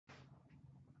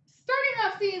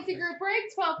CNC Group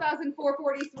Break,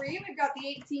 12,443. We've got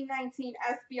the 1819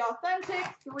 SB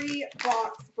Authentic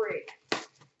 3-box break.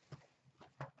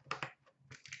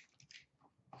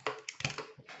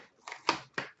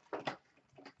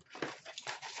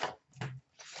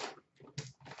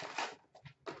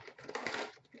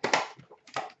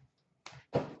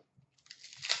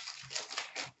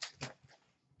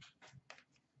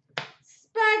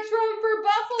 Spectrum for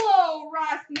Buffalo,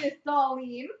 Rasmus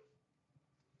Dahlin.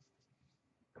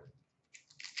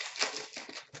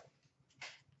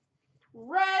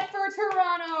 Red for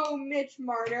Toronto, Mitch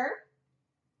Marner.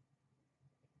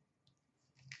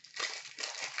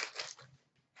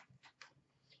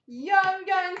 Young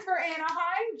Guns for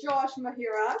Anaheim, Josh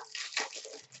Mahira.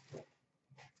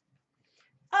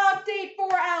 Update for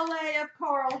LA of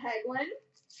Carl Hagelin.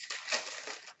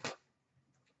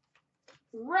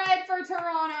 Red for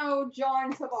Toronto,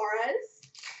 John Tavares.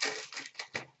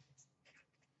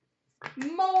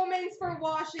 Moments for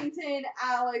Washington,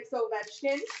 Alex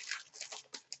Ovechkin.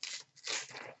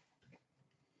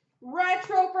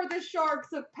 Retro for the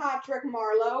Sharks of Patrick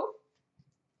Marleau.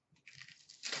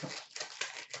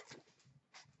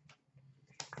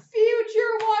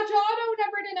 Future Watch Auto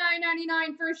number to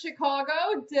 999 for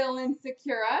Chicago, Dylan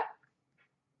Secura.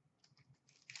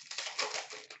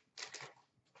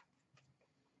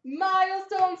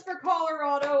 Milestones for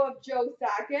Colorado of Joe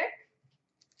Sakic.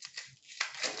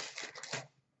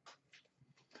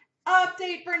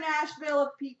 Update for Nashville of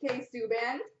PK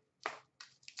Subban.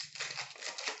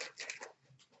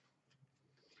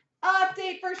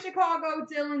 Update for Chicago,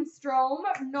 Dylan Strome.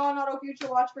 Non-auto Future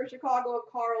Watch for Chicago of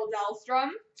Carl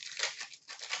Dahlstrom.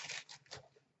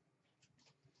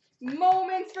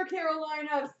 Moments for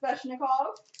Carolina of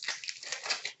Svechnikov.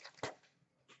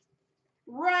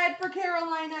 Red for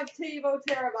Carolina of Teuvo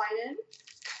Teravainen.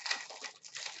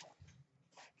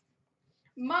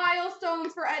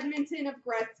 Milestones for Edmonton of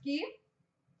Gretzky.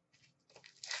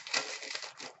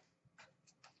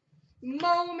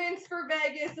 Moments for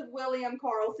Vegas of William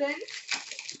Karlsson.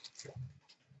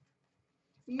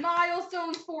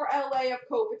 Milestones for LA of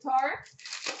Kopitar.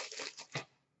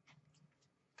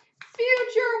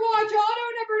 Future Watch Auto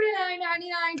number to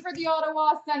 999 for the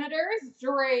Ottawa Senators,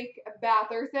 Drake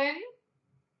Batherson.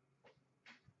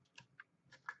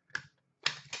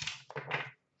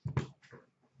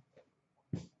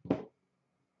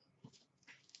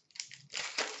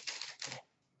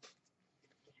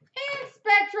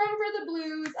 Spectrum for the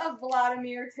Blues of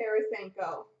Vladimir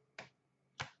Tarasenko.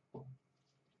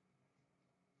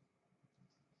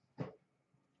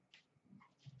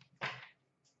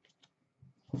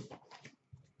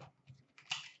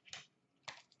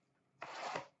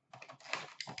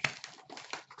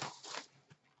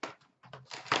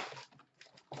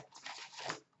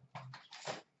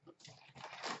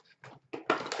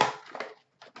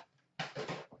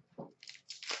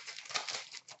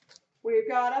 We've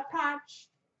got a patch.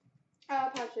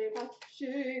 It is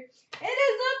a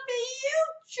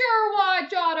Future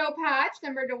Watch Auto patch,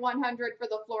 number to 100 for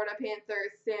the Florida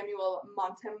Panthers, Samuel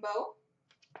Montembeault.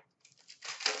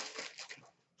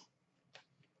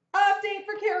 Update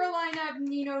for Carolina of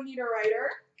Nino Niederreiter.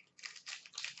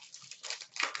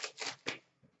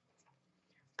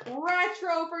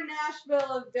 Retro for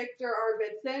Nashville of Victor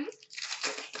Arvidsson.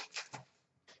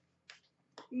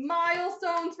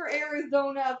 Milestones for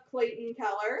Arizona of Clayton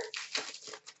Keller.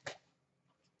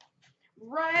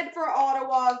 Red for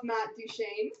Ottawa of Matt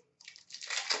Duchene.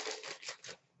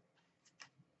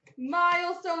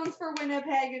 Milestones for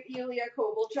Winnipeg of Ilya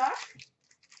Kovalchuk.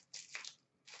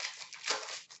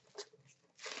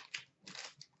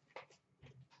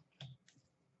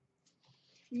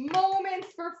 Moments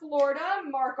for Florida,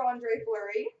 Marc-Andre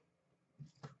Fleury.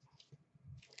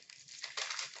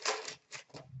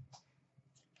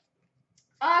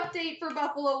 Update for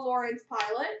Buffalo, Lawrence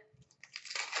Pilot.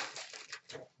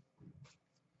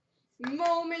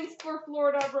 Moments for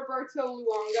Florida, Roberto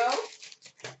Luongo.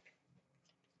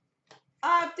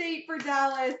 Update for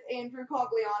Dallas, Andrew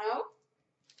Cogliano.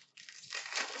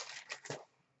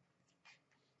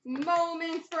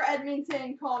 Moments for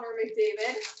Edmonton, Connor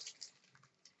McDavid.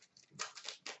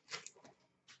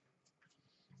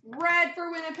 Red for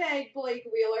Winnipeg, Blake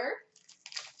Wheeler.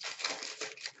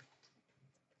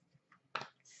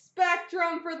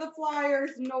 Spectrum for the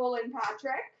Flyers, Nolan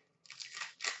Patrick.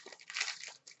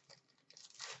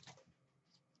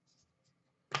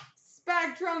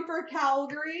 Spectrum for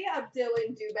Calgary of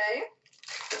Dylan Dubé.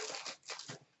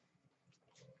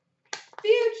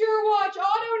 Future Watch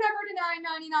Auto number to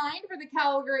 999 for the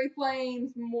Calgary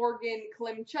Flames, Morgan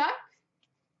Klimchuk.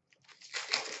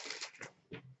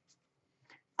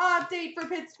 Update for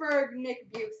Pittsburgh,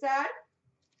 Nick Bukestad.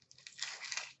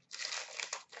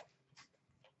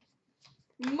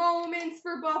 Moments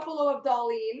for Buffalo of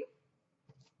Darlene.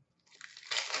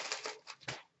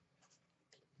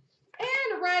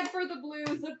 And red for the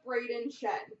Blues of Braden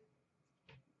Shen.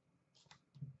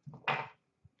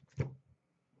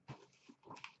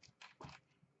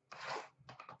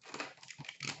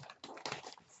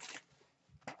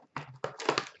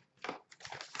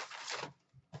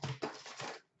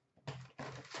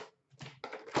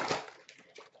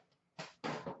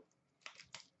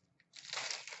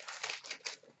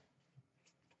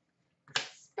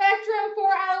 Spectrum for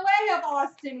LA of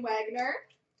Austin Wagner.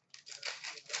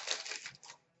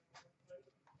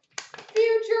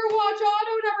 Future Watch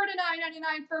Auto number to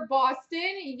 $9.99 for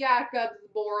Boston, Jakub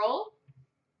Zboril.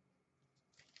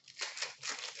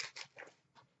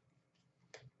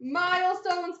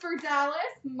 Milestones for Dallas,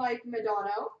 Mike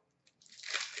Modano.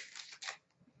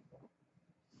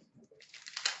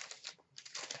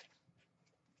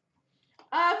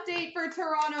 Update for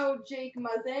Toronto, Jake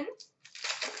Muzzin.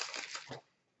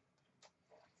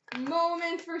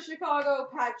 Moments for Chicago,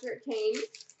 Patrick Kane.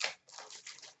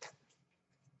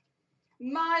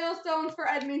 Milestones for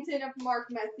Edmonton of Mark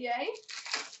Messier.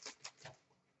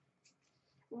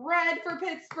 Red for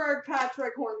Pittsburgh,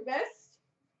 Patrick Hornqvist.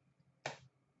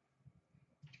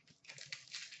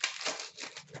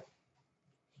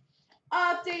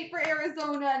 Update for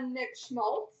Arizona, Nick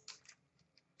Schmaltz.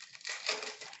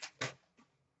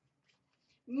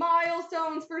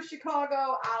 Milestones for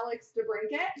Chicago, Alex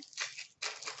DeBrincat.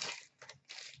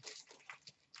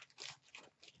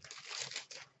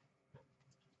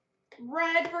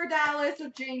 Red for Dallas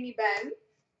of Jamie Benn.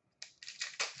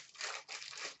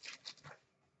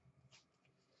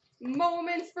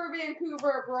 Moments for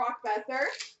Vancouver, Brock Besser.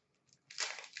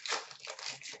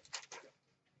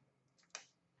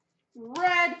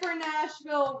 Red for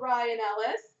Nashville, Ryan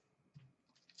Ellis.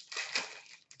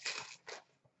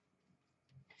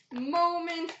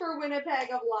 Moments for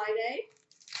Winnipeg of Line.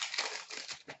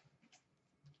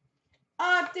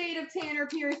 Update of Tanner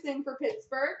Pearson for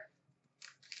Pittsburgh.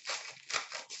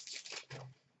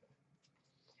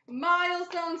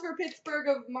 Milestones for Pittsburgh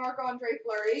of Marc-Andre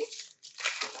Fleury.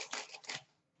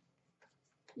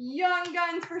 Young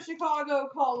Guns for Chicago,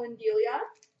 Colin Delia.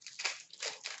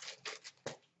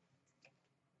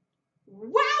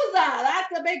 Wowza,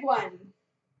 that's a big one.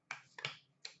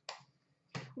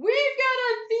 We've got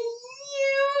a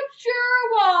Future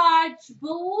Watch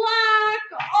Black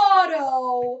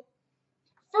Auto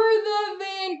for the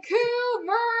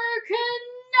Vancouver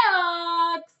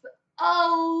Canucks,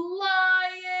 Elias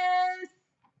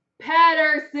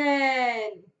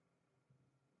Pettersson.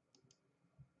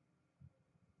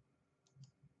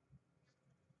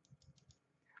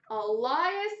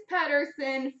 Elias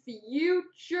Pettersson,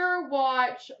 Future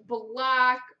Watch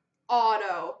Black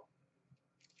Auto.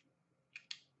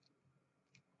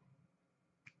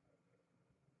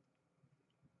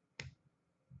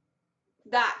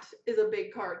 That is a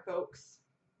big card, folks.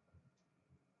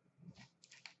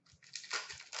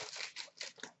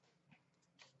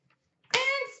 And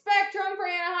Spectrum for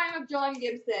Anaheim of John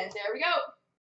Gibson. There we go.